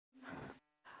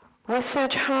With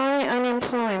such high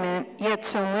unemployment, yet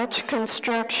so much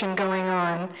construction going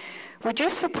on, would you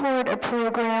support a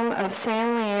program of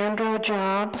San Leandro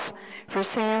jobs for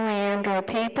San Leandro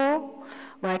people,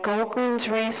 like Oakland's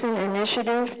recent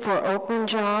initiative for Oakland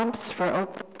Jobs for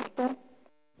Oakland people?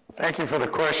 Thank you for the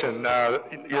question.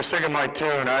 You're singing my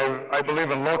tune. I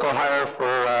believe in local hire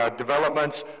for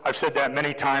developments. I've said that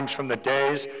many times from the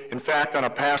days. In fact, on a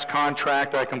past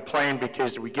contract, I complained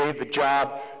because we gave the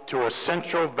job to a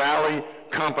Central Valley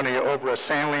company over a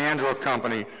San Leandro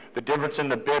company. The difference in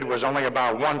the bid was only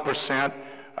about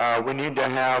 1%. We need to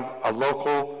have a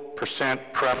local percent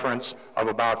preference of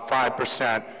about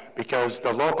 5% because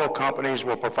the local companies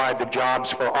will provide the jobs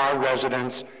for our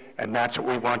residents, and that's what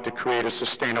we want to create, a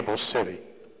sustainable city.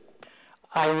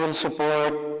 I will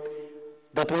support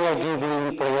that we are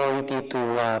giving priority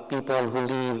to people who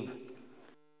live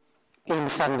in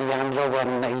San Leandro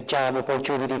when a job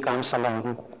opportunity comes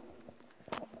along.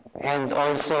 And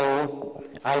also,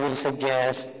 I will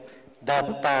suggest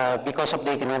that because of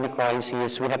the economic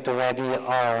crisis, we have to ready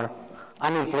our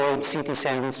unemployed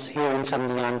citizens here in San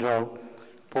Leandro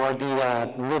for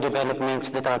the new developments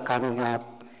that are coming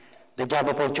up. The job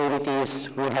opportunities,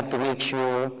 we have to make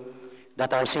sure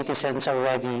that our citizens are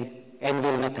ready and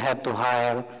will not have to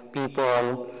hire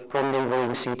people from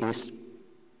neighboring cities.